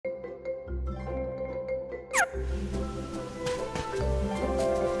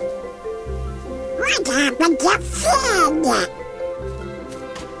What happened to Flynn?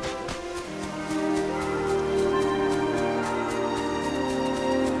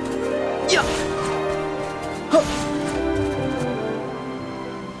 Yeah. Huh.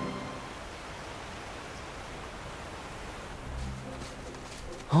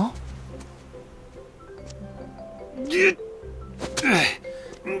 Huh?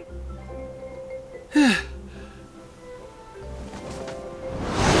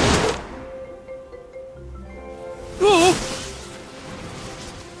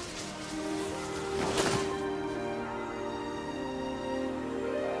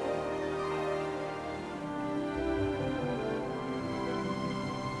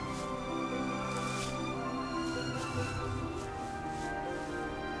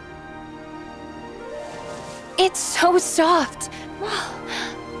 It's so soft.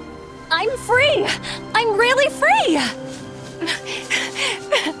 I'm free! I'm really free!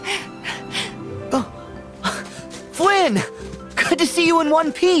 Flynn! Good to see you in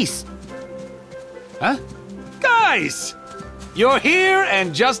one piece. Huh? Guys! You're here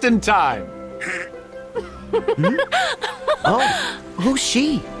and just in time. Hmm? Oh, who's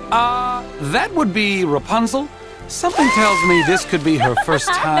she? That would be Rapunzel. Something tells me this could be her first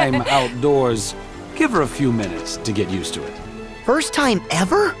time outdoors. Give her a few minutes to get used to it. First time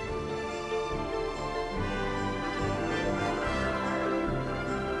ever?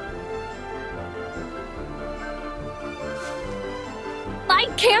 I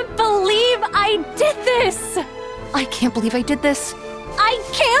can't believe I did this! I can't believe I did this. I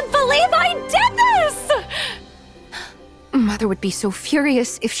can't believe I did this! Mother would be so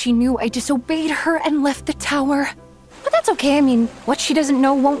furious if she knew I disobeyed her and left the tower. But that's okay, I mean, what she doesn't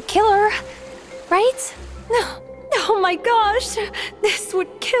know won't kill her. Right? No. Oh my gosh, this would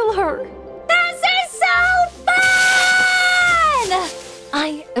kill her. This is so fun!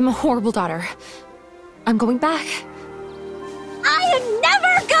 I am a horrible daughter. I'm going back. I am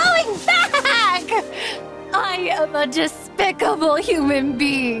never going back! I am a despicable human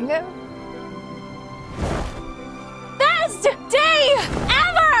being. Best day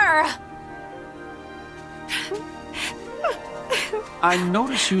ever! I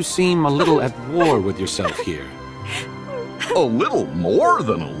notice you seem a little at war with yourself here. A little more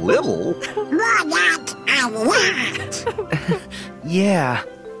than a little. More not a lot. Yeah.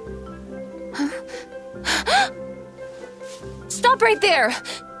 Stop right there!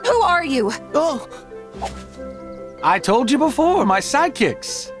 Who are you? Oh, I told you before, my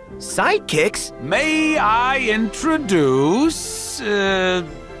sidekicks. sidekicks? May I introduce...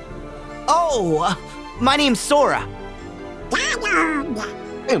 Oh, my name's Sora. Donald.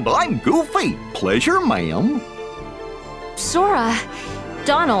 And I'm Goofy. Pleasure, ma'am. Sora,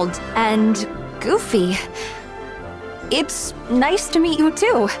 Donald, and Goofy. It's nice to meet you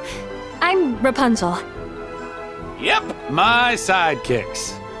too. I'm Rapunzel. Yep, my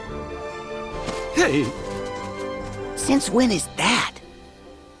sidekicks. Hey, Since when is that?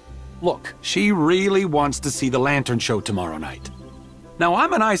 look, she really wants to see the lantern show tomorrow night. Now,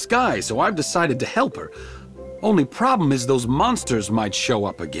 I'm a nice guy, so I've decided to help her. Only problem is those monsters might show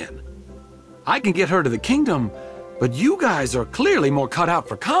up again. I can get her to the kingdom, but you guys are clearly more cut out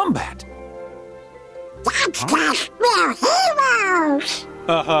for combat. That's 'cause we're heroes.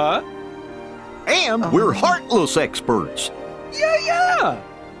 Uh-huh. And we're Heartless experts. Yeah!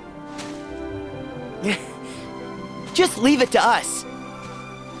 Just leave it to us.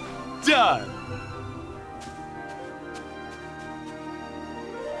 Done.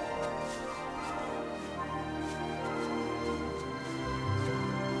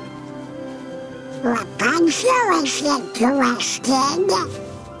 Rapunzel is interested.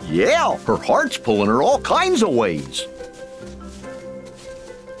 Yeah, her heart's pulling her all kinds of ways.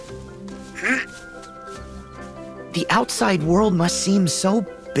 The outside world must seem so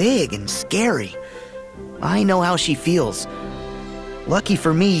big and scary. I know how she feels. Lucky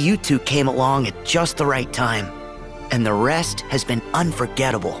for me, you two came along at just the right time. And the rest has been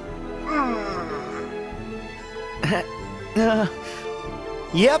unforgettable.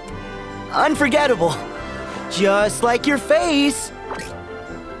 Yep, unforgettable. Just like your face.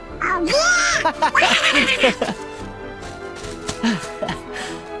 Oh, yeah.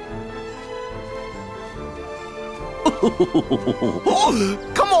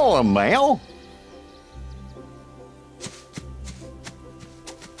 Come on now.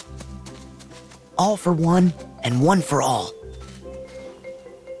 All for one and one for all.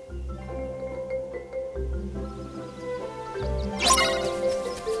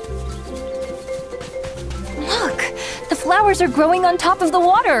 Look, the flowers are growing on top of the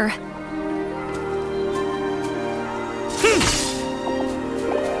water.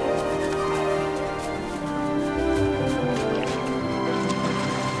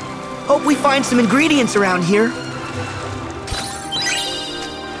 Hope we find some ingredients around here.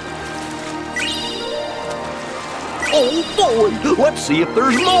 Oh boy, let's see if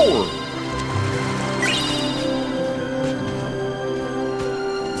there's more.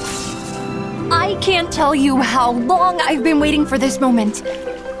 I can't tell you how long I've been waiting for this moment.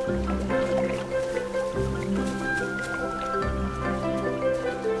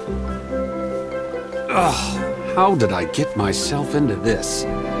 Ugh, how did I get myself into this?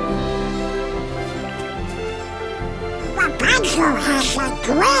 Rapunzel has a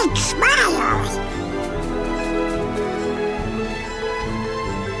great smile.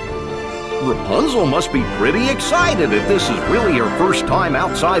 Rapunzel must be pretty excited if this is really her first time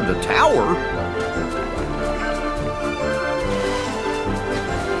outside the tower.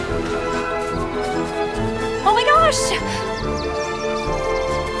 Oh my gosh!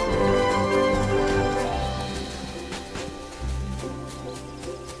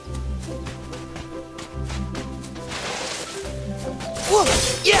 Whoa!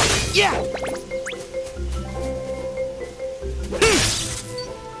 Yeah! Yeah!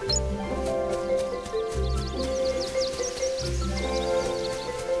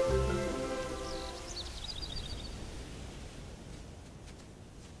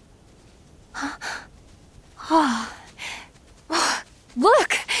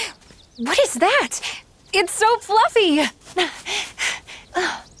 Look! What is that? It's so fluffy!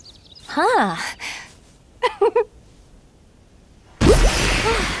 Huh.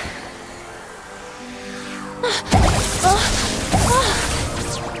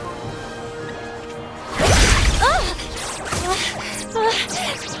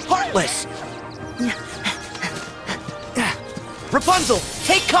 Heartless! Rapunzel,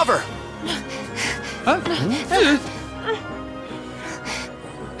 take cover!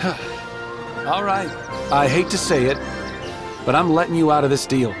 All right, I hate to say it, but I'm letting you out of this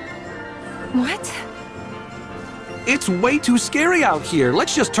deal. What? It's way too scary out here.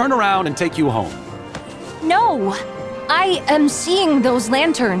 Let's just turn around and take you home. No! I am seeing those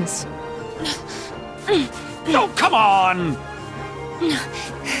lanterns. Oh, come on!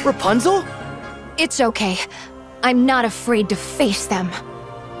 Rapunzel? It's okay. I'm not afraid to face them.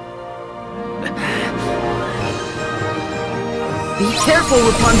 Be careful,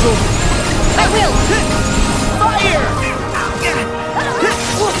 Rapunzel! I will! Fire!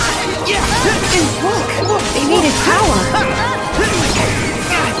 Look! They needed power!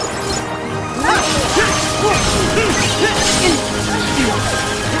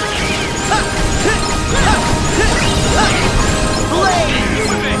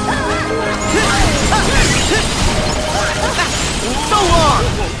 So long!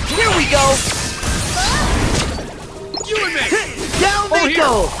 Here we go! You and me! Down they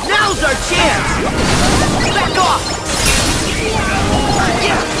go! Now's our chance! Back off!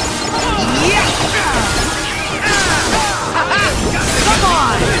 Yeah! Come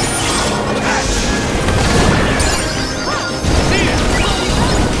on!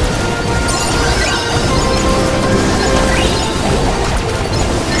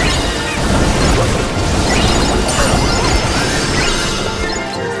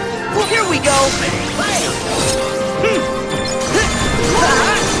 Here we go!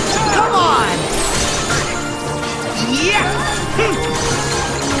 Come on! Yeah!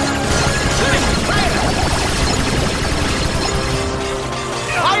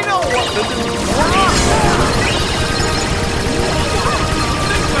 I know what to do!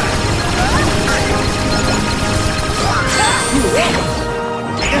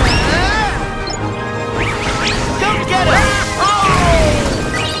 Don't get it! Oh!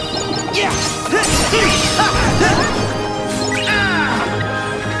 Yeah!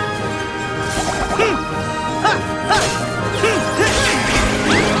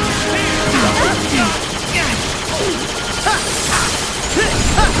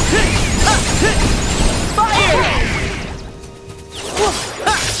 Fire!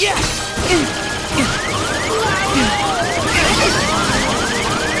 Yeah!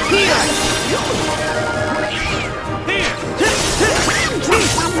 Here!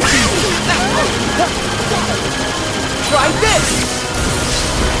 Try this!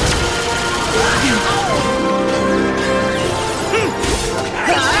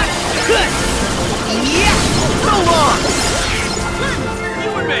 Yeah! So long! You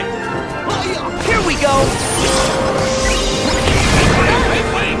and me! Here we go!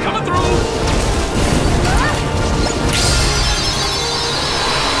 Wait, coming through!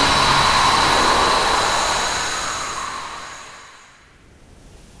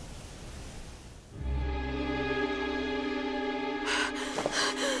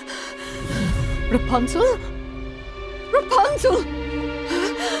 Rapunzel? Rapunzel!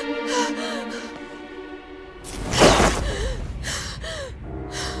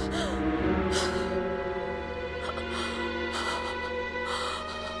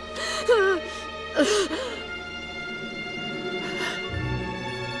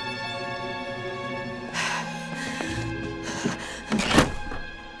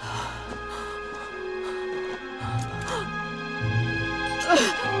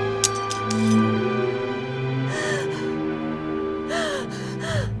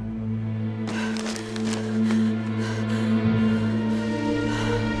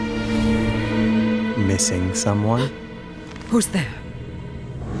 missing someone? Who's there?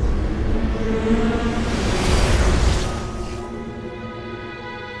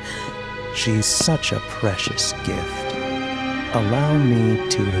 She's such a precious gift. Allow me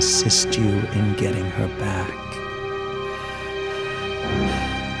to assist you in getting her back.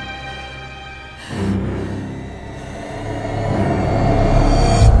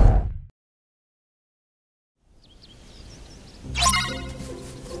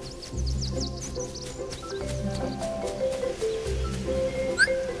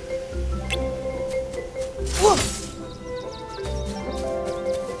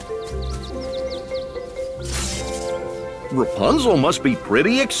 Rapunzel must be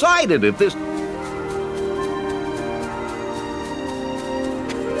pretty excited at this.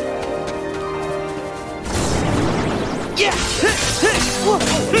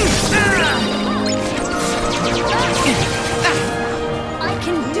 I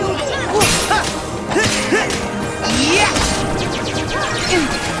can do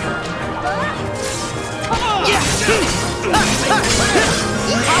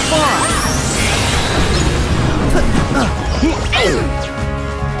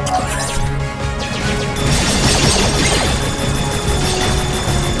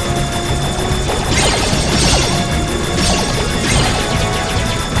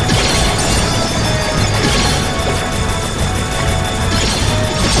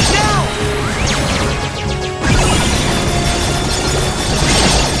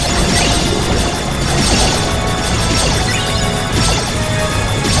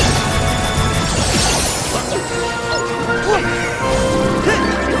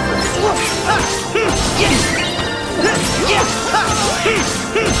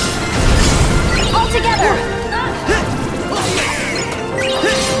all together.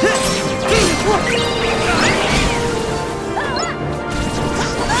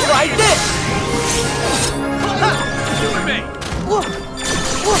 Try this!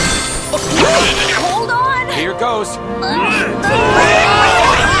 Hold on. Here goes.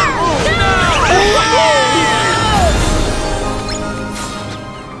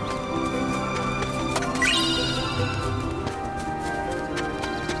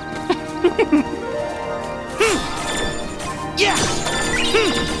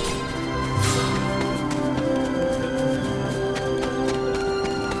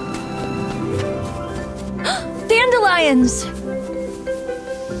 Dandelions.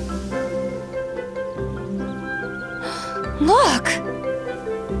 Look.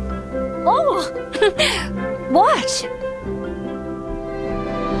 Oh. Watch.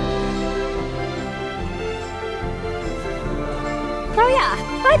 Oh yeah,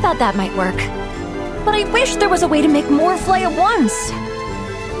 I thought that might work. But I wish there was a way to make more fly at once.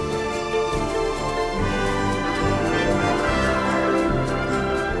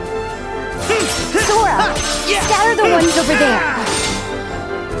 Sora, scatter the ones over there.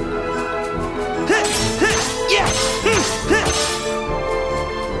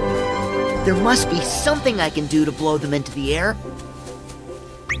 There must be something I can do to blow them into the air.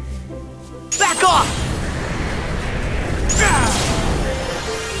 Back off!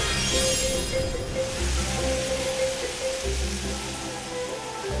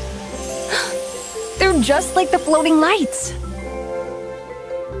 They're just like the floating lights.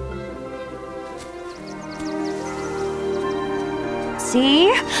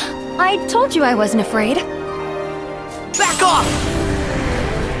 See? I told you I wasn't afraid. Back off!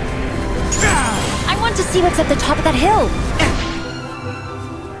 I want to see what's at the top of that hill.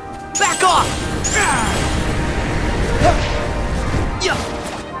 Back off!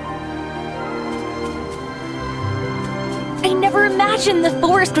 I never imagined the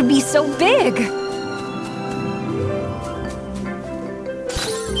forest would be so big.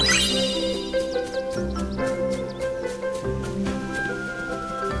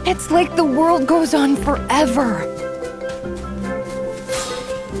 It's like the world goes on forever.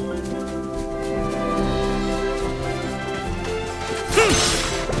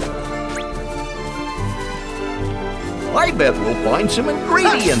 I bet we'll find some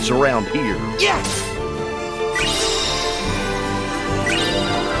ingredients around here.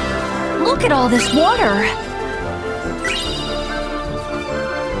 Look at all this water.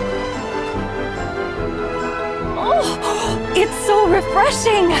 Oh, it's so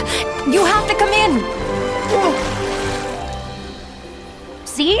refreshing. You have to come in.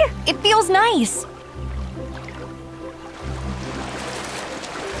 See? It feels nice.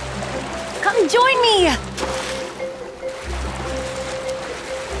 Come join me.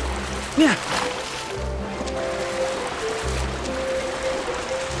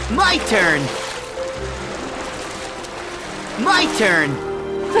 My turn! My turn!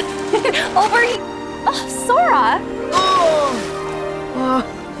 Over here. Sora!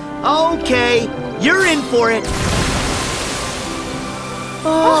 Okay, you're in for it.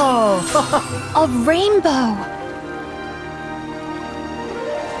 Oh, A rainbow!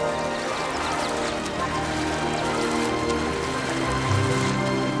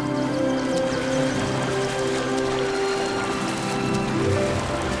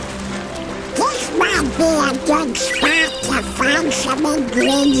 This might be a good spot to find some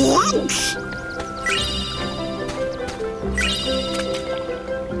ingredients.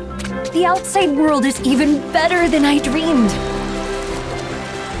 The outside world is even better than I dreamed.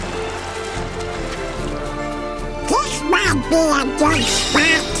 This might be a good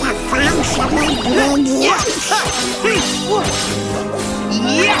spot to find some ingredients.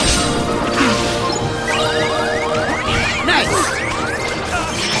 nice.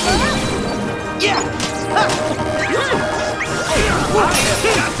 Yeah.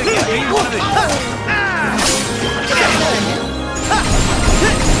 Got to get me one of these.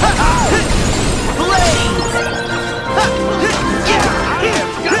 Blaze! I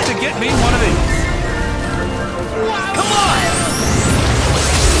have got to get me one of these. Come on!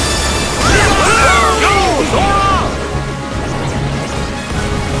 Go, Sora!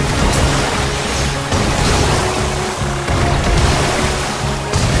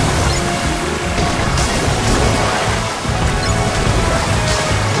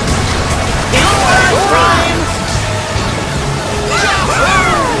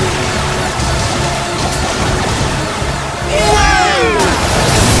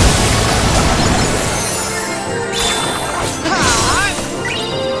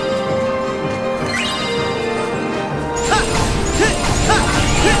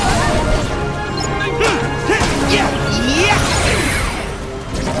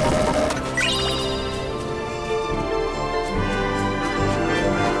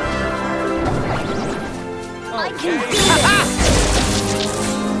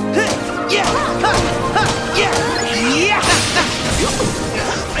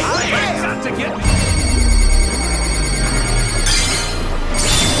 Got to get me.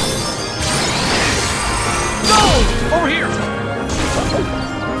 Go! Over here!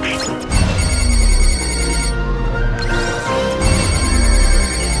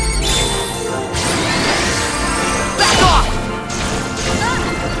 Back off!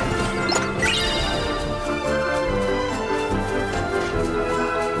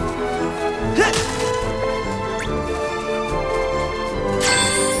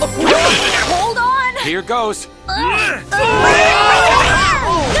 Hold on! Here goes.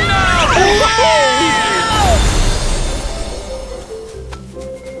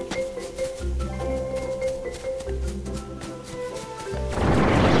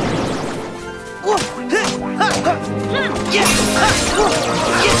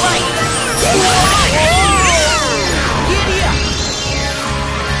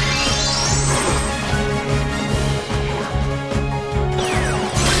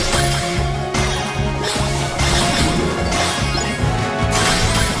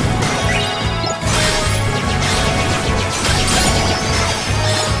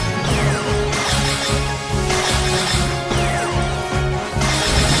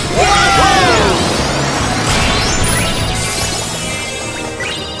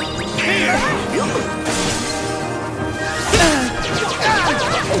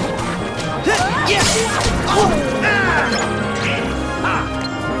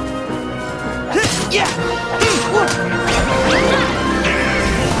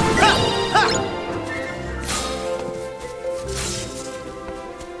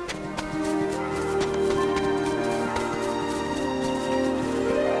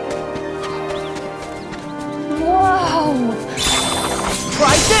 Whoa!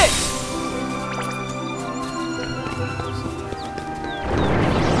 Try this!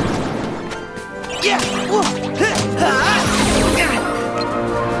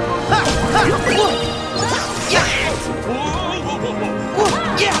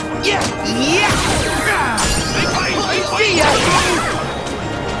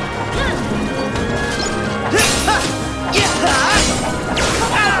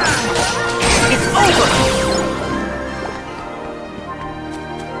 It's over!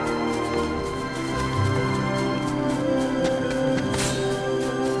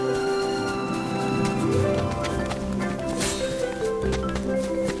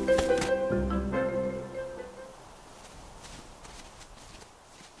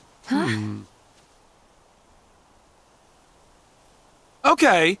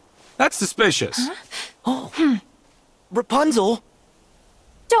 Okay, that's suspicious. Rapunzel?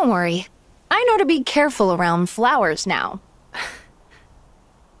 Don't worry. I know to be careful around flowers now.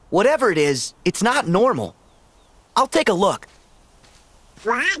 Whatever it is, it's not normal. I'll take a look.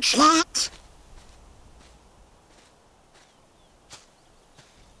 Watch it.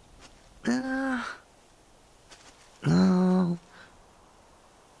 No.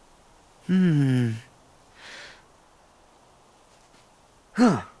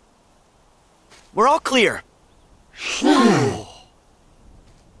 Huh. We're all clear.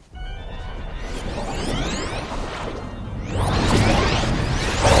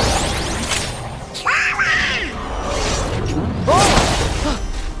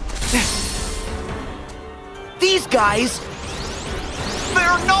 These guys,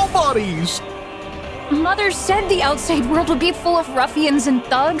 They're nobodies! Mother said the outside world would be full of ruffians and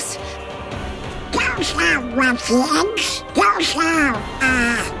thugs. Those are ruffians. Those are,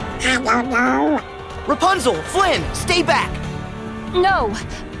 I don't know. Rapunzel, Flynn, stay back. No,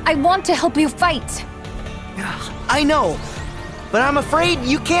 I want to help you fight. I know, but I'm afraid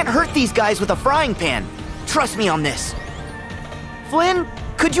you can't hurt these guys with a frying pan. Trust me on this. Flynn,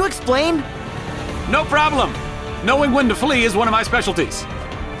 could you explain? No problem. Knowing when to flee is one of my specialties.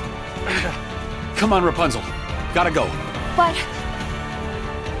 Come on, Rapunzel. Gotta go. But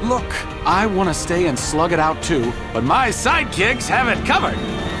Look, I want to stay and slug it out too, but my sidekicks have it covered.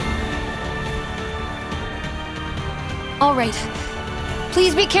 all right.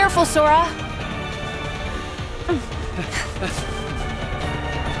 Please be careful, Sora.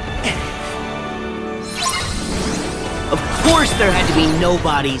 Of course there had to be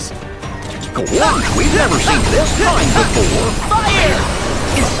nobodies. Go on, we've never seen this kind before. Fire!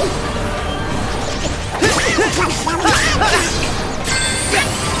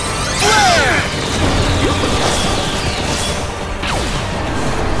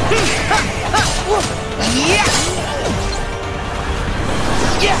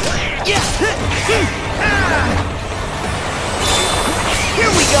 Here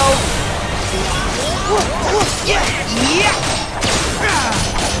we go.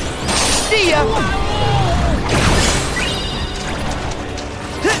 See ya.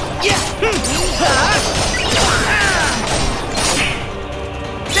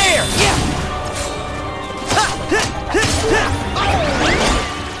 There.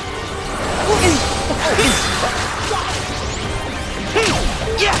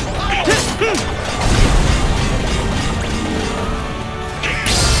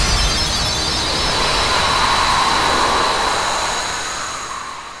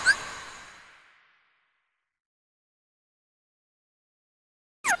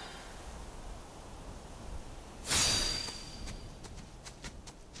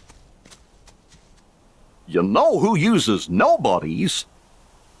 You know who uses nobodies?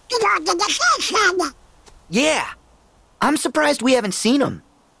 Get on to the station. Yeah. I'm surprised we haven't seen him.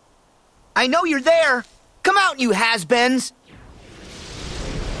 I know you're there. Come out, you has-beens.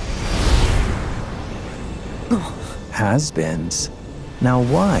 Has-beens? Now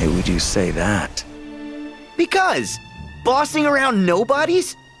why would you say that? Because bossing around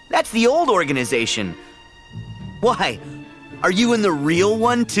nobodies? That's the old organization. Why? Are you in the real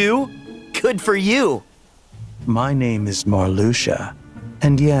one, too? Good for you. My name is Marluxia,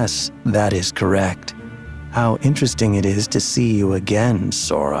 and yes, that is correct. How interesting it is to see you again,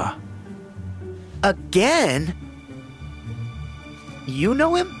 Sora. Again? You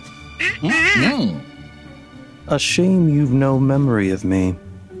know him? A shame you've no memory of me,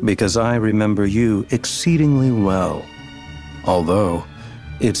 because I remember you exceedingly well. Although,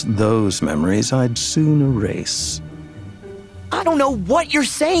 it's those memories I'd soon erase. I don't know what you're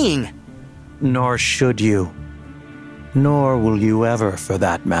saying. Nor should you. Nor will you ever, for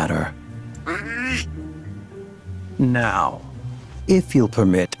that matter. Now, if you'll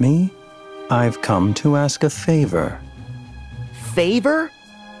permit me, I've come to ask a favor. Favor?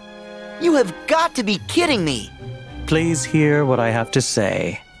 You have got to be kidding me. Please hear what I have to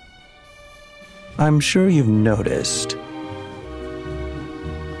say. I'm sure you've noticed.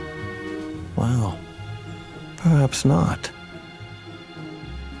 Well, perhaps not.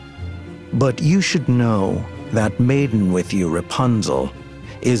 But you should know that maiden with you, Rapunzel,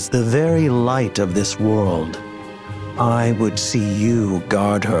 is the very light of this world. I would see you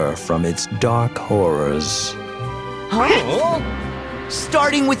guard her from its dark horrors. Huh?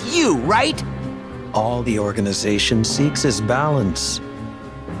 Starting with you, right? All the organization seeks is balance.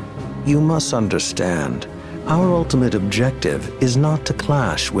 You must understand, our ultimate objective is not to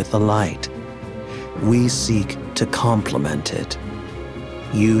clash with the light. We seek to complement it.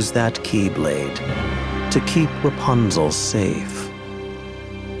 Use that Keyblade to keep Rapunzel safe.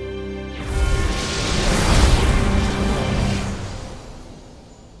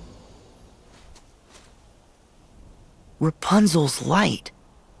 Rapunzel's light.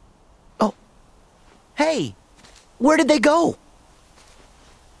 Hey, where did they go?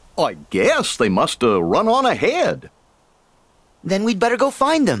 I guess they must have run on ahead. Then we'd better go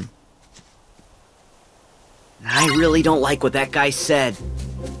find them. I really don't like what that guy said.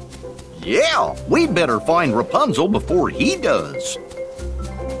 Yeah, we'd better find Rapunzel before he does.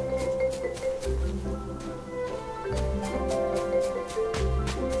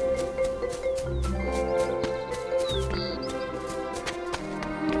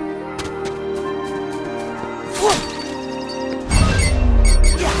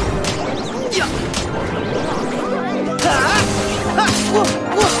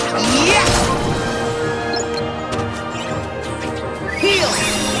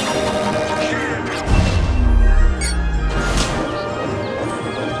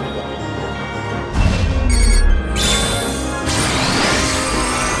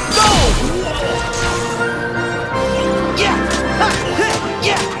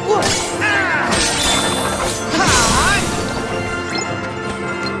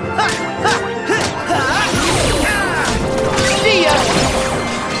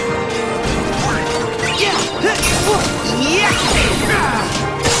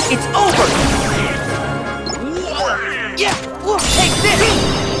 It's over! Yeah! Take this!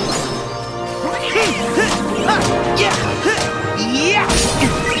 Yeah!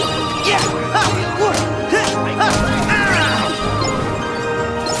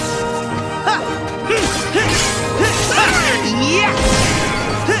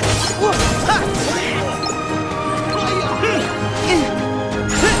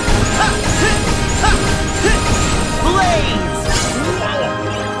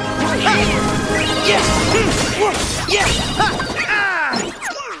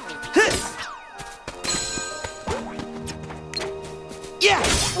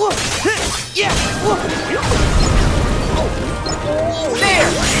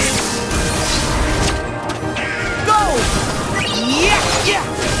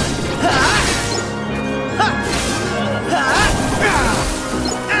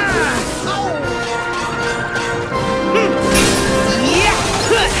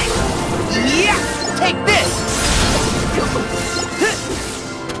 Yeah! Take this!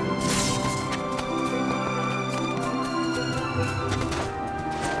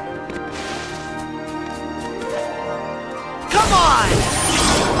 Come on!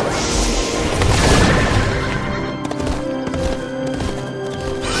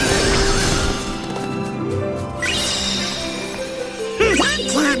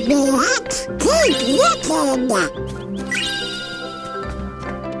 Can't be it. Keep looking.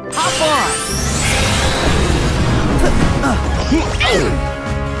 Hop on!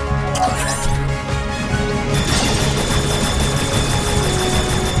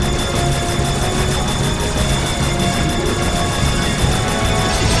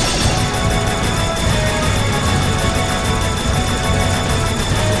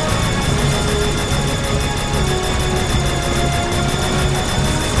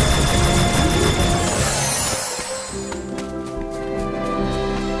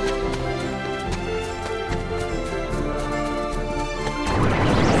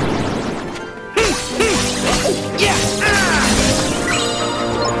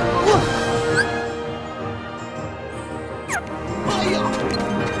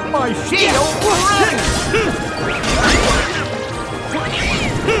 My shield!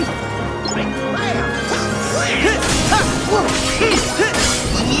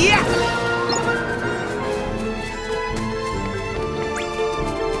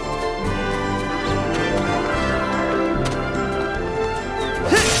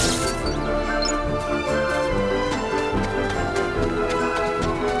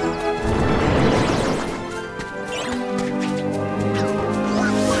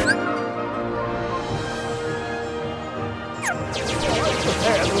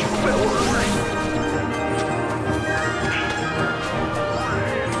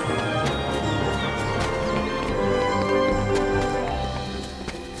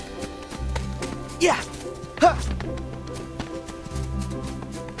 Yeah! Huh.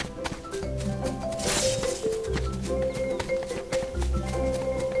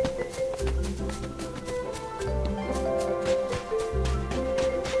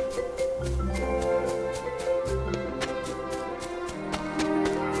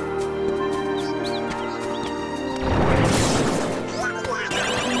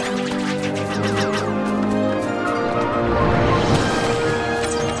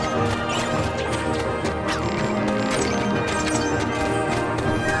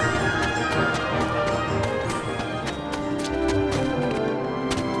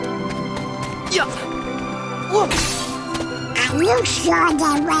 Are you sure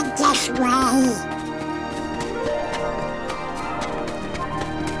they went this way?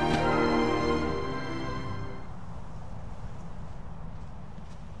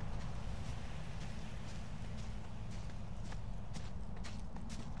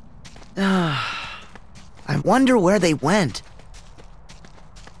 wonder where they went.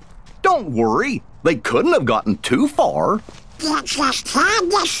 Don't worry, they couldn't have gotten too far. You just had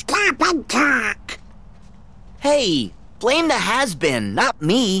to stop and talk. Hey, blame the has-been, not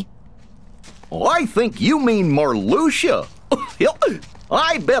me. I think you mean Marluxia.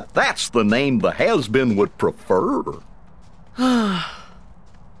 I bet that's the name the has-been would prefer.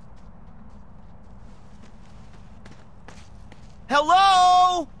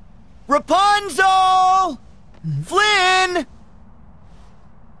 Hello? Rapunzel! Flynn!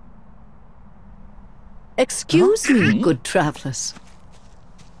 Excuse me, good travelers.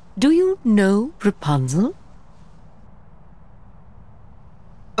 Do you know Rapunzel?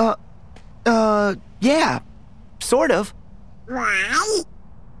 Yeah, sort of. Why?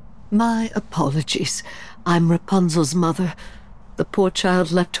 My apologies. I'm Rapunzel's mother. The poor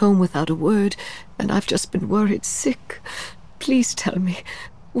child left home without a word, and I've just been worried sick. Please tell me,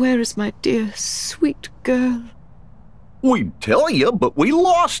 where is my dear, sweet girl? We'd tell you, but we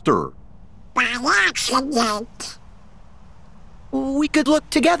lost her. By accident. We could look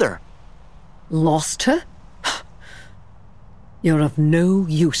together. Lost her? You're of no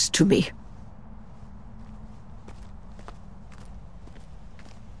use to me.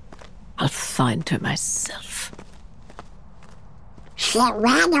 I'll find her myself. She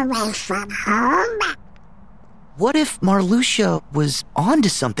ran away from home. What if Marluxia was onto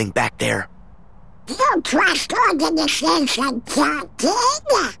something back there? You trust organization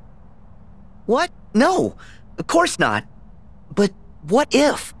talking? What? No, of course not. But what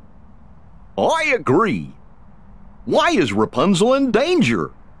if? I agree. Why is Rapunzel in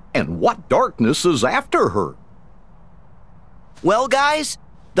danger? And what darkness is after her? Well, guys,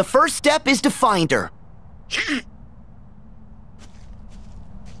 the first step is to find her.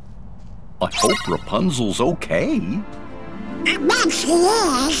 I hope Rapunzel's okay. I bet she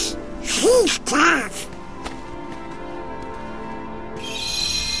is. She's tough.